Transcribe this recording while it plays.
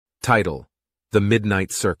Title: The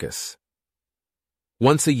Midnight Circus.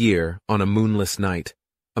 Once a year, on a moonless night,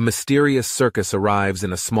 a mysterious circus arrives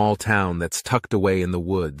in a small town that's tucked away in the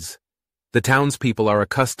woods. The townspeople are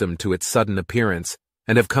accustomed to its sudden appearance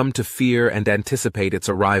and have come to fear and anticipate its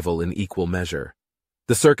arrival in equal measure.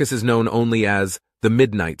 The circus is known only as the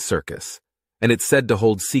Midnight Circus, and it's said to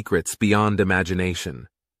hold secrets beyond imagination.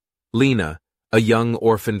 Lena, a young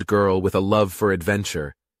orphaned girl with a love for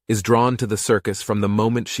adventure, is drawn to the circus from the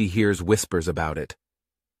moment she hears whispers about it.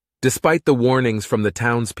 Despite the warnings from the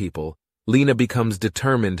townspeople, Lena becomes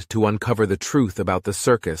determined to uncover the truth about the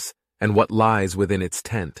circus and what lies within its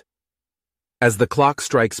tent. As the clock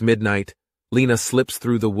strikes midnight, Lena slips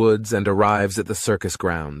through the woods and arrives at the circus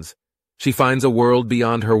grounds. She finds a world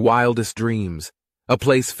beyond her wildest dreams, a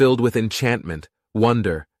place filled with enchantment,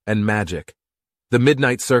 wonder, and magic. The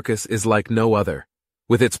Midnight Circus is like no other,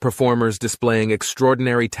 with its performers displaying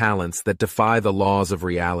extraordinary talents that defy the laws of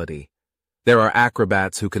reality. There are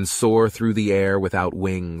acrobats who can soar through the air without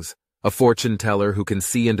wings, a fortune teller who can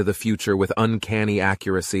see into the future with uncanny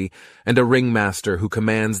accuracy, and a ringmaster who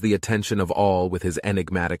commands the attention of all with his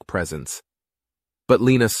enigmatic presence. But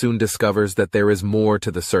Lena soon discovers that there is more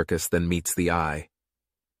to the circus than meets the eye.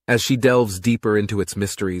 As she delves deeper into its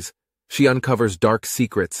mysteries, she uncovers dark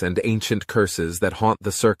secrets and ancient curses that haunt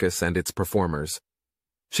the circus and its performers.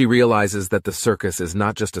 She realizes that the circus is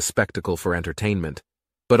not just a spectacle for entertainment,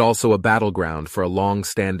 but also a battleground for a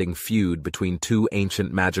long-standing feud between two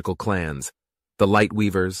ancient magical clans, the Light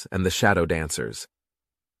Weavers and the Shadow Dancers.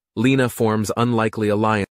 Lena forms unlikely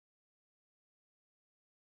alliances